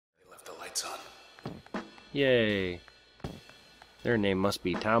lights on. Yay. Their name must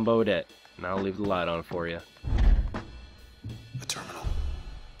be Tom Bodette, and I'll leave the light on for you. The terminal.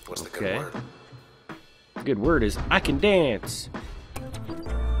 What's the Okay. good word? The good word is, I can dance.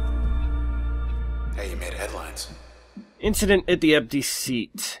 Hey, you made headlines. Incident at the empty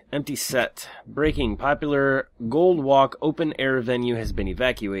set. Breaking, popular Gold Walk open air venue has been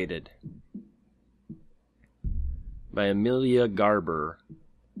evacuated. By Amelia Garber,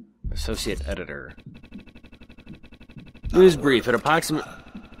 associate editor. News brief at approximate.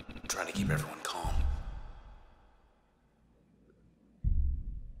 Trying to keep everyone calm.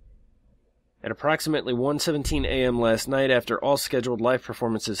 At approximately 1:17 a.m. last night, after all scheduled live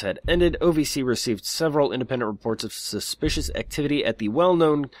performances had ended, OVC received several independent reports of suspicious activity at the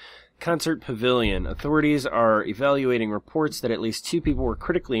well-known concert pavilion. Authorities are evaluating reports that at least 2 people were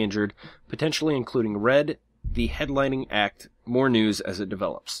critically injured, potentially including Red, the headlining act. More news as it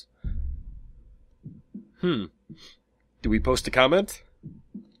develops. Do we post a comment?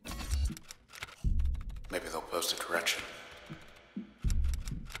 Maybe they'll post a correction.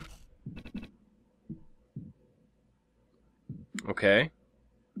 Okay.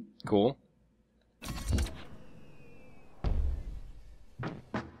 Cool.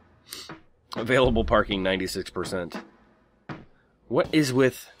 Available parking 96%. What is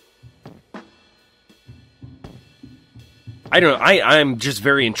with... I don't know, I'm just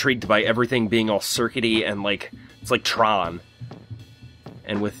very intrigued by everything being all circuity and like, it's like Tron.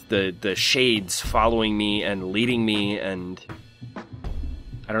 And with the shades following me and leading me and...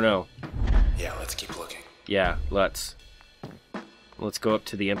 I don't know. Yeah, let's keep looking. Yeah, let's go up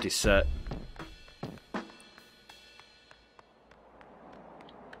to the empty set.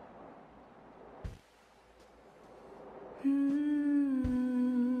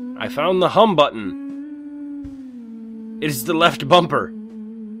 I found the hum button. It is the left bumper.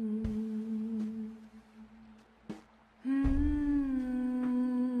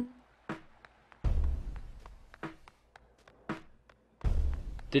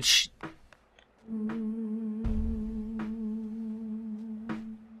 Did she...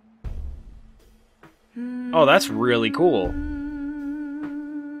 Oh, that's really cool.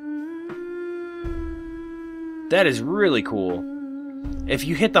 That is really cool. If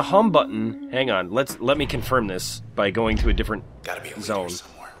you hit the hum button, hang on, let me confirm this by going to a different Gotta be a zone. leader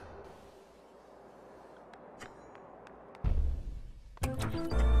somewhere.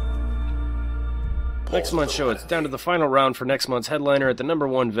 Next month's show, it's down to the final round for next month's headliner at the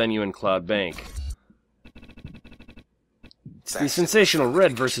 #1 venue in Cloud Bank. It's the sensational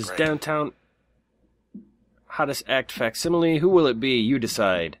Red versus Downtown Hottest Act Facsimile. Who will it be? You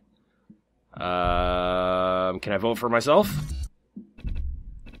decide. Can I vote for myself?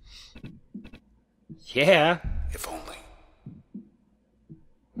 Yeah. If only.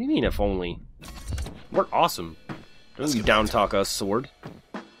 What do you mean, if only? We're awesome. Don't you down-talk us, Sword.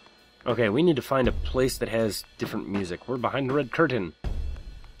 Okay, we need to find a place that has different music. We're behind the red curtain.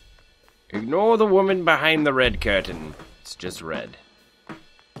 Ignore the woman behind the red curtain. It's just red.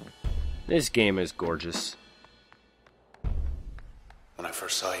 This game is gorgeous. When I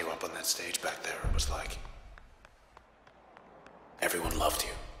first saw you up on that stage back there, it was like... everyone loved you.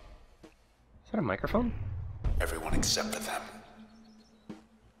 Is that a microphone? Everyone accepted them.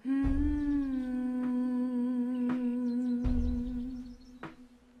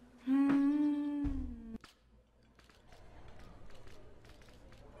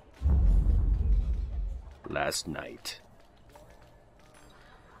 Last night.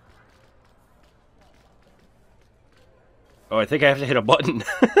 Oh, I think I have to hit a button.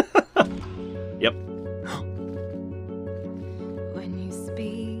 Yep. When you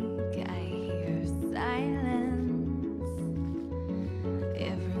speak, I hear silence.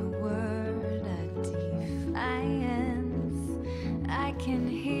 Every word a defiance. I can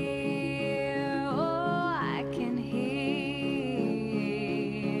hear, oh, I can hear.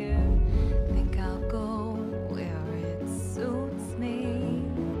 Think I'll go where it suits me.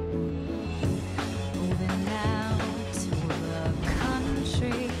 Moving now to the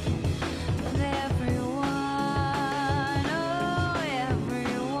country with everyone, oh,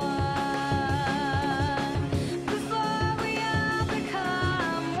 everyone. Before we all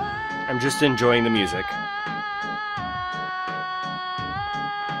become one. I'm just enjoying the music.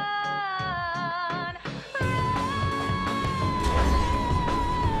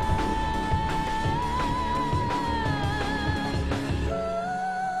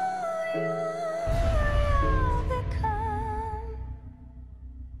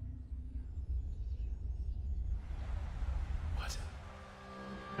 What?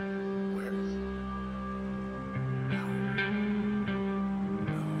 Where? No.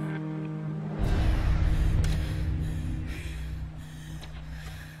 No.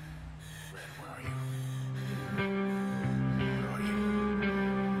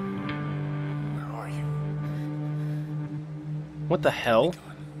 What the hell? Gone.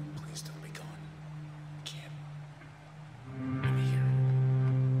 Please don't be gone. I can't. I'm here.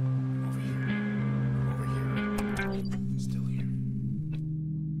 Over here. Over here. Still here.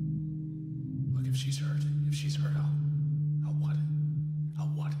 Look, if she's hurt. If she's hurt, I'll what? I'll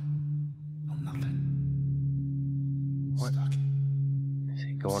what? I'll nothing. What? Stuck. What's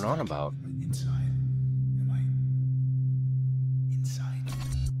he going on about? Inside. Am I inside that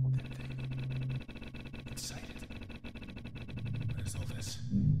thing? Inside it. What is all this?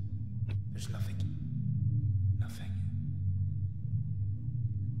 There's nothing. Nothing.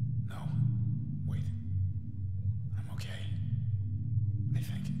 No. Wait. I'm okay. I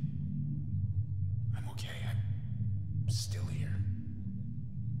think. I'm okay. I'm still here.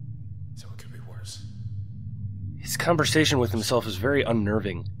 So it could be worse. His conversation with himself is very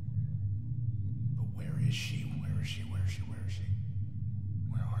unnerving. But where is she? Where is she? Where is she? Where is she?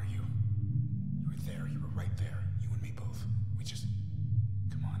 Where are you? You were there. You were right there. You and me both. We just...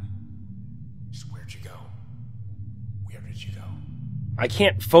 Come on. Just where'd you go? Where did you go? I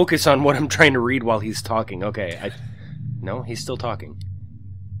can't focus on what I'm trying to read while he's talking. Okay, no, he's still talking.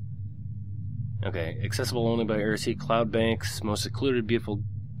 Okay, accessible only by air, sea, cloud banks, most secluded, beautiful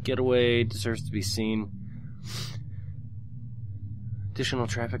getaway, deserves to be seen. Additional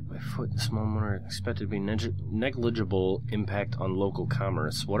traffic by foot, small motor expected to be negligible impact on local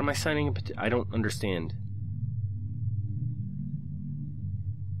commerce. What am I signing a petition? I don't understand.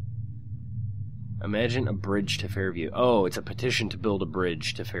 Imagine a bridge to Fairview. Oh, it's a petition to build a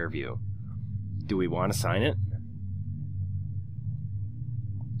bridge to Fairview. Do we want to sign it?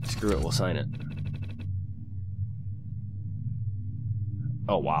 Screw it, we'll sign it.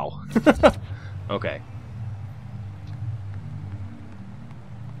 Oh, wow. Okay.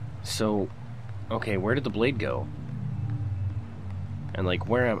 So, okay, where did the blade go? And, like,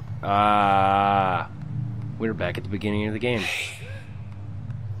 where am... we're back at the beginning of the game. Hey.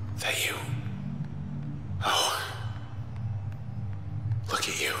 That you? Oh. Look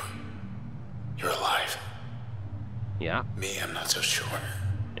at you. You're alive. Yeah, Me, I'm not so sure.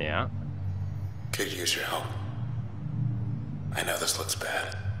 yeah. Could use your help. I know this looks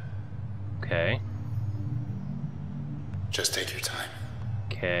bad. Okay, Just take your time.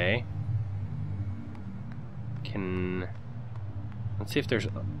 okay. Let's see if there's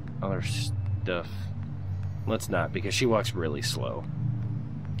other stuff. Let's not, because she walks really slow.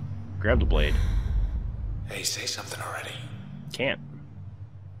 Grab the blade. Hey, say something already. Can't.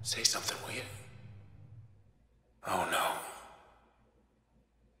 Say something, will you? Oh no.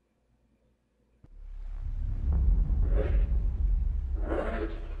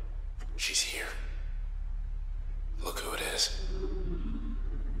 She's here. Look who it is.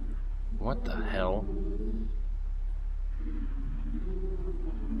 What the hell?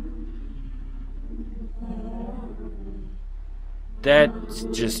 That's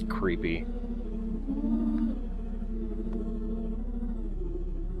just creepy.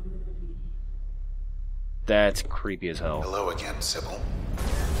 That's creepy as hell. Hello again, SYBIL.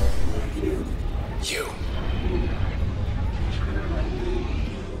 You.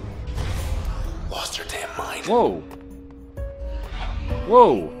 Lost her damn mind. Whoa.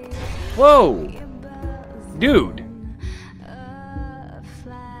 Whoa. Whoa. Dude.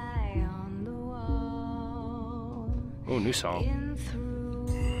 Oh, new song.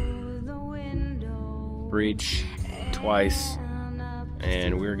 Breach twice.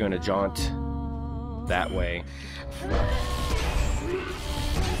 And we're gonna jaunt that way.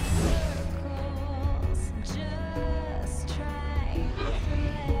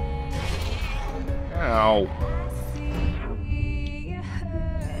 Ow.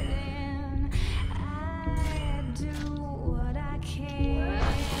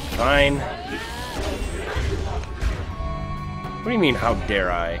 Fine. What do you mean, how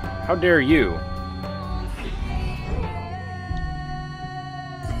dare I? How dare you?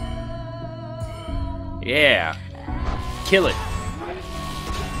 Yeah. Kill it.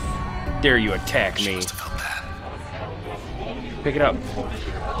 Dare you attack me. Must have felt that. Pick it up.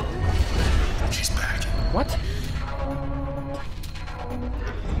 She's back. What?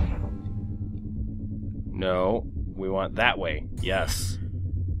 No. We want that way. Yes.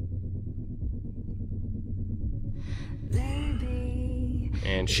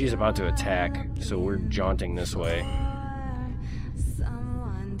 And she's about to attack, so we're jaunting this way.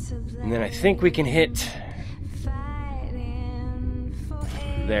 And then I think we can hit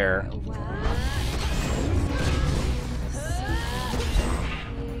there. You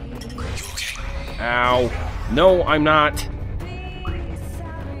okay? Ow. No, I'm not.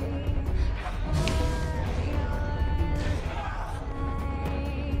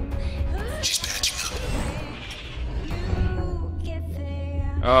 She's patching up.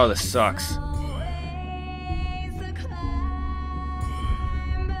 Oh, this sucks.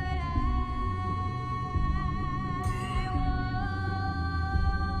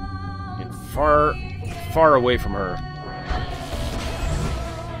 Get far away from her.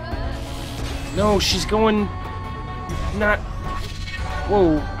 No, she's going... Not...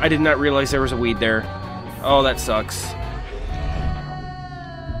 Whoa, I did not realize there was a weed there. Oh, that sucks.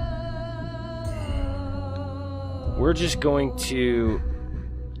 We're just going to...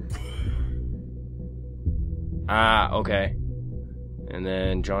 Ah, okay. And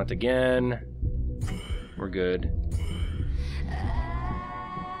then jaunt again. We're good.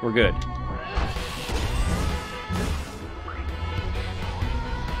 We're good.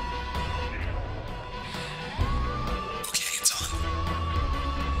 Okay, it's on.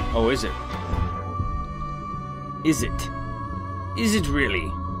 Oh, is it? Is it? Is it really?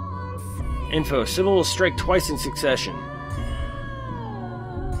 Info. SYBIL will strike twice in succession.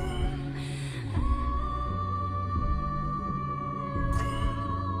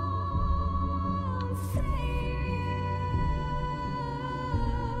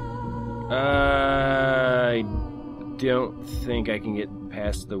 I don't think I can get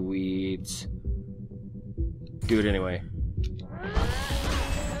past the weeds. Do it anyway.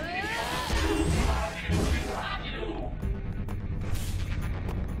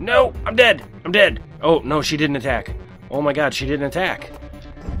 No, I'm dead. I'm dead. Oh, no, she didn't attack. Oh my god, she didn't attack.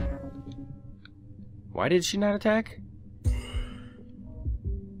 Why did she not attack?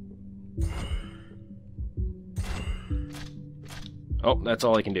 Oh, that's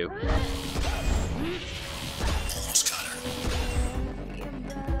all I can do. Almost got her.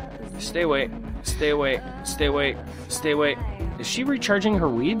 Stay away. Stay away. Stay away. Stay away. Is she recharging her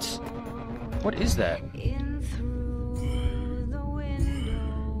weeds? What is that?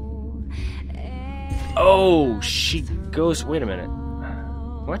 Oh, she goes... Wait a minute.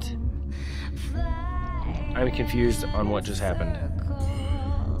 What? I'm confused on what just happened.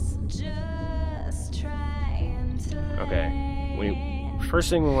 Okay. First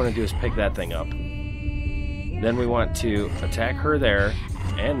thing we want to do is pick that thing up. Then we want to attack her there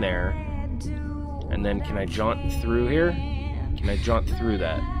and there. And then can I jaunt through here? Can I jaunt through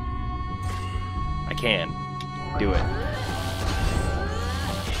that? I can. Do it.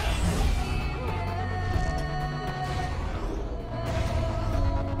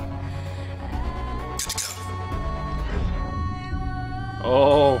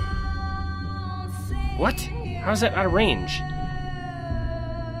 Oh. What? How's that out of range?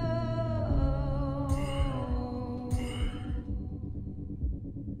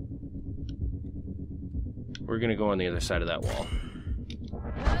 We're gonna go on the other side of that wall.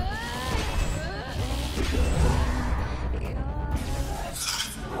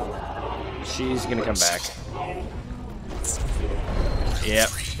 She's gonna come back. Yep.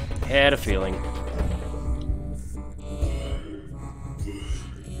 Had a feeling.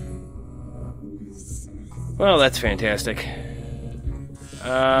 Well, that's fantastic.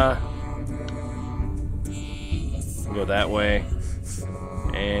 Go that way.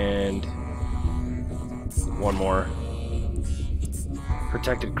 And one more.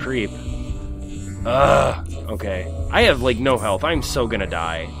 Protected creep. Okay. I have, like, no health. I'm so gonna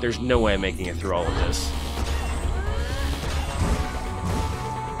die. There's no way I'm making it through all of this.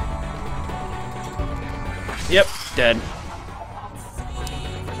 Yep, dead.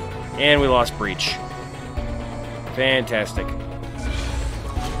 And we lost breach. Fantastic.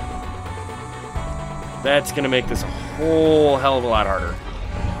 That's gonna make this a whole hell of a lot harder.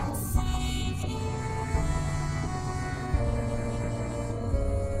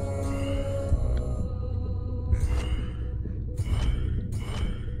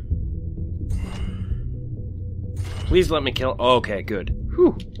 Please let me kill. Oh, okay, good.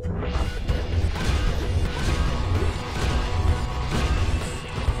 Whew.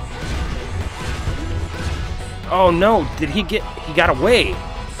 Oh no, did he get... He got away.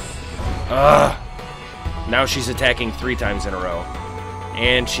 Ugh. Now she's attacking 3 times in a row.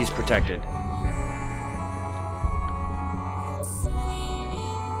 And she's protected.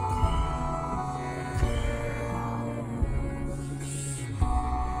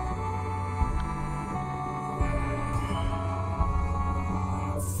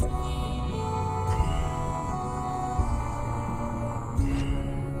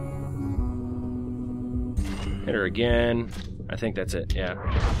 Hit her again. I think that's it, yeah.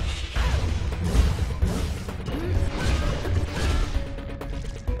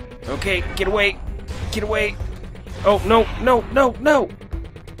 Okay, get away! Get away! Oh, no, no, no, no!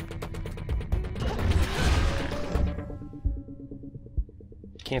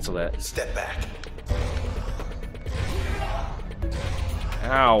 Cancel that. Step back.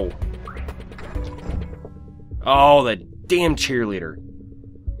 Ow. Oh, that damn cheerleader.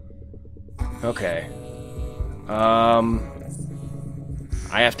 Okay. I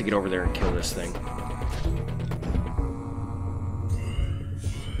have to get over there and kill this thing.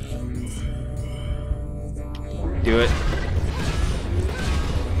 Do it.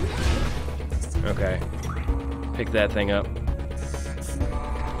 Okay. Pick that thing up.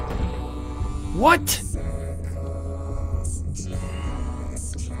 What?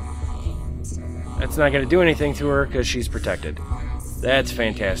 That's not going to do anything to her because she's protected. That's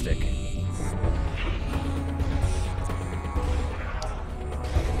fantastic.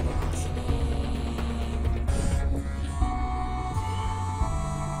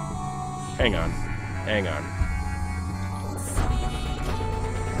 Hang on. Hang on.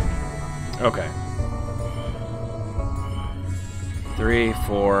 Okay. 3,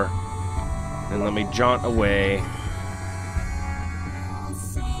 4. Then let me jaunt away.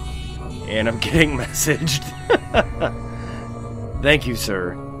 And I'm getting messaged. Thank you,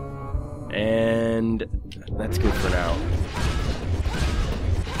 sir. And that's good for now.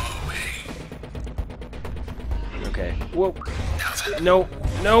 Okay. Whoa. No,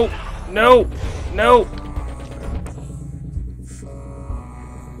 no, no, no.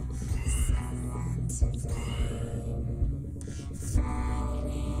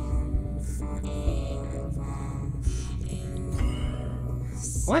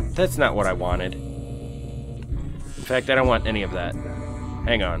 What? That's not what I wanted. In fact, I don't want any of that.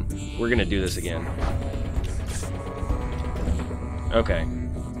 Hang on. We're gonna do this again. Okay.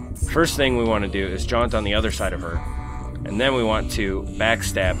 First thing we want to do is jaunt on the other side of her. And then we want to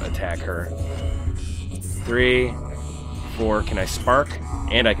backstab attack her. 3, 4. Can I spark?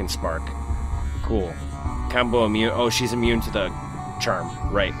 And I can spark. Cool. Combo immune. Oh, she's immune to the charm.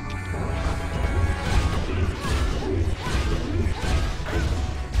 Right.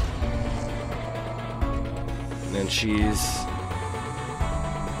 And then she's...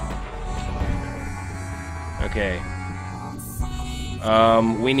 Okay.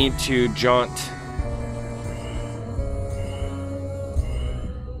 We need to jaunt...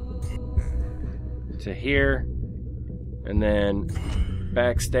 to here. And then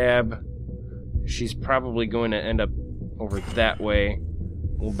backstab. She's probably going to end up over that way.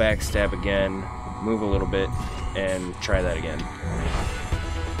 We'll backstab again. Move a little bit. And try that again.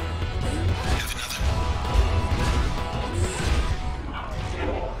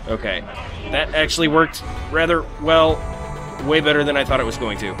 Okay, that actually worked rather well, way better than I thought it was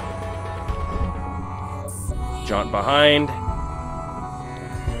going to. Jaunt behind.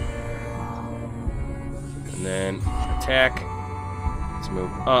 And then attack. Let's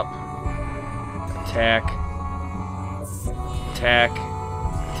move up. Attack. Attack.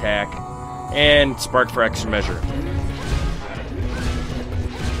 Attack. And spark for extra measure.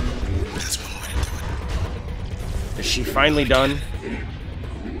 Is she finally done?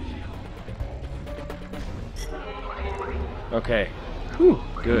 Okay. Whew,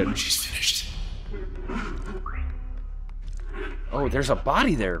 good. She's finished. Oh, there's a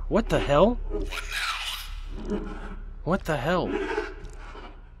body there. What the hell? What now? What the hell?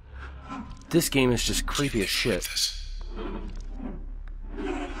 This game is just creepy as shit.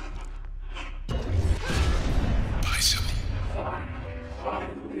 Bye, Sybil.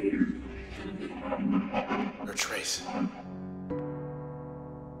 Or Trace.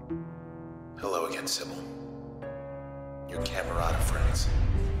 Hello again, Sybil. Your camarada friends.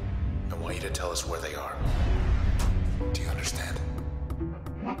 I want you to tell us where they are. Do you understand?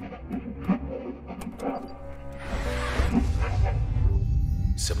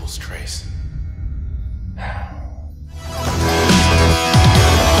 Sybil's Trace.